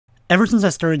Ever since I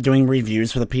started doing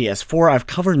reviews for the PS4, I've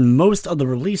covered most of the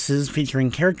releases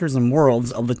featuring characters and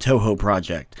worlds of the Touhou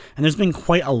Project, and there's been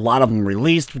quite a lot of them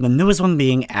released, with the newest one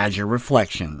being Azure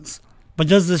Reflections. But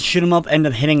does this shoot 'em up end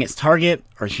up hitting its target,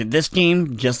 or should this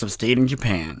game just have stayed in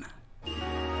Japan?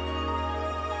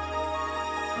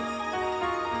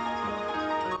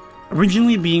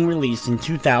 Originally being released in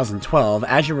 2012,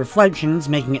 Azure Reflections,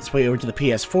 making its way over to the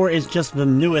PS4, is just the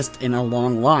newest in a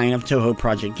long line of Touhou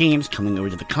Project games coming over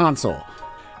to the console.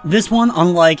 This one,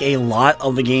 unlike a lot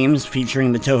of the games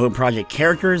featuring the Touhou Project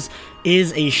characters,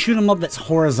 is a shoot 'em up that's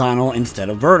horizontal instead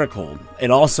of vertical. It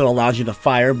also allows you to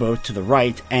fire both to the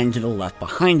right and to the left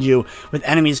behind you, with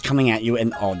enemies coming at you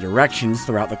in all directions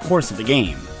throughout the course of the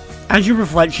game. Azure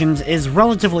Reflections is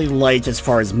relatively light as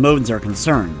far as modes are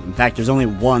concerned. In fact, there's only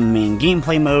one main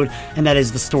gameplay mode, and that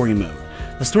is the story mode.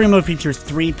 The story mode features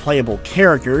 3 playable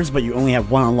characters, but you only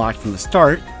have one unlocked from the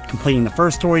start. Completing the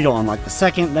first story, you'll unlock the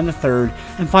second, then the third,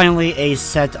 and finally a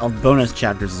set of bonus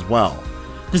chapters as well.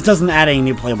 This doesn't add any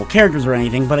new playable characters or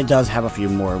anything, but it does have a few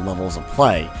more levels of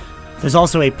play. There's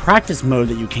also a practice mode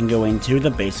that you can go into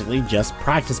that basically just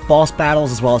practice boss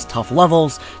battles as well as tough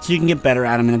levels, so you can get better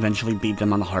at them and eventually beat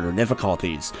them on the harder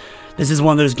difficulties. This is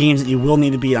one of those games that you will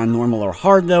need to beat on normal or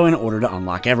hard though in order to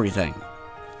unlock everything.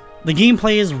 The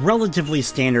gameplay is relatively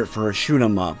standard for a shoot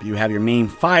 'em up. You have your main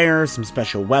fire, some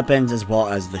special weapons, as well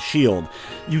as the shield.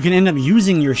 You can end up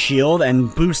using your shield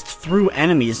and boost through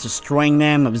enemies, destroying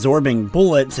them, absorbing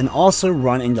bullets, and also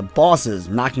run into bosses,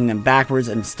 knocking them backwards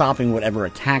and stopping whatever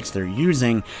attacks they're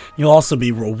using. You'll also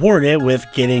be rewarded with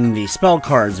getting the spell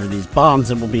cards, or these bombs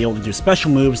that will be able to do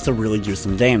special moves to really do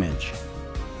some damage.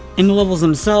 In the levels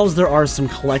themselves, there are some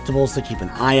collectibles to keep an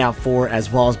eye out for,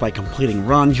 as well as by completing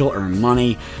runs, you'll earn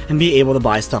money and be able to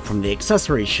buy stuff from the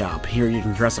accessory shop. Here you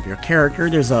can dress up your character.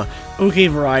 There's a okay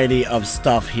variety of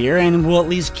stuff here, and will at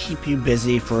least keep you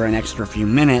busy for an extra few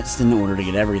minutes in order to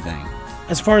get everything.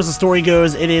 As far as the story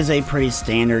goes, it is a pretty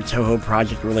standard Touhou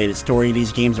Project related story.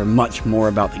 These games are much more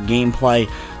about the gameplay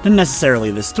than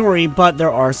necessarily the story, but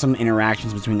there are some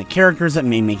interactions between the characters that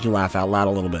may make you laugh out loud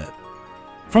a little bit.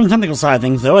 From the technical side of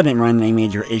things though, I didn't run into any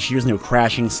major issues, no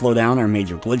crashing, slowdown, or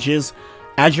major glitches.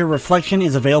 Azure Reflection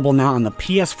is available now on the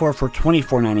PS4 for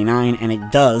 $24.99, and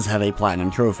it does have a Platinum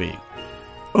trophy.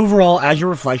 Overall, Azure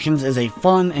Reflections is a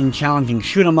fun and challenging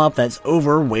shoot 'em up that's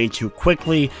over way too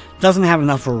quickly, doesn't have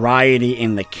enough variety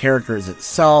in the characters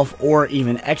itself, or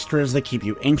even extras that keep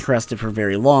you interested for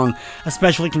very long,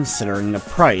 especially considering the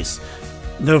price.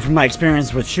 Though from my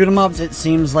experience with shoot 'em ups, it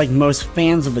seems like most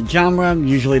fans of the genre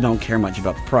usually don't care much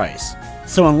about the price.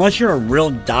 So unless you're a real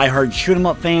die-hard shoot 'em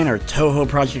up fan or Touhou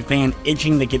Project fan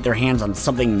itching to get their hands on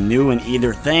something new in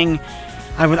either thing,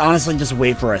 I would honestly just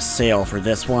wait for a sale for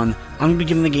this one. I'm going to be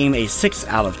giving the game a 6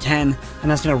 out of 10,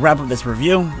 and that's going to wrap up this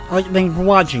review. I'd like to thank you for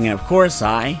watching, and of course,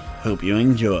 I hope you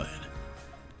enjoyed.